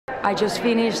I just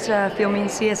finished filming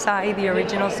CSI, the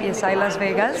original CSI Las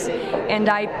Vegas, and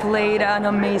I played an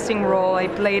amazing role. I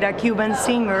played a Cuban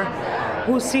singer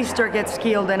whose sister gets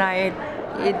killed, and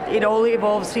it all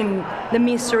evolves in the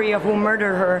mystery of who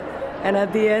murdered her. And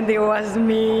at the end, it was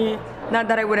me. Not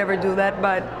that I would ever do that,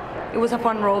 but it was a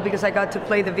fun role because I got to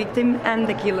play the victim and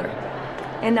the killer.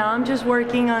 And now I'm just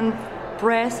working on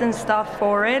press and stuff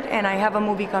for it, and I have a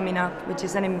movie coming up, which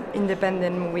is an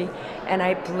independent movie, and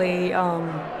I play,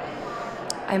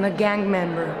 I'm a gang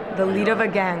member, the lead of a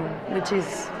gang, which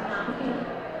is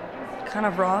kind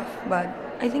of rough, but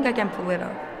I think I can pull it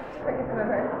off.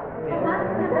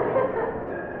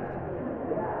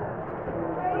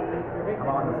 I'm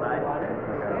on the side.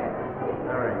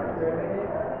 All right.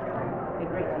 Okay,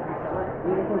 great.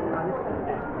 Thank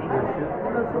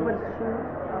you so much.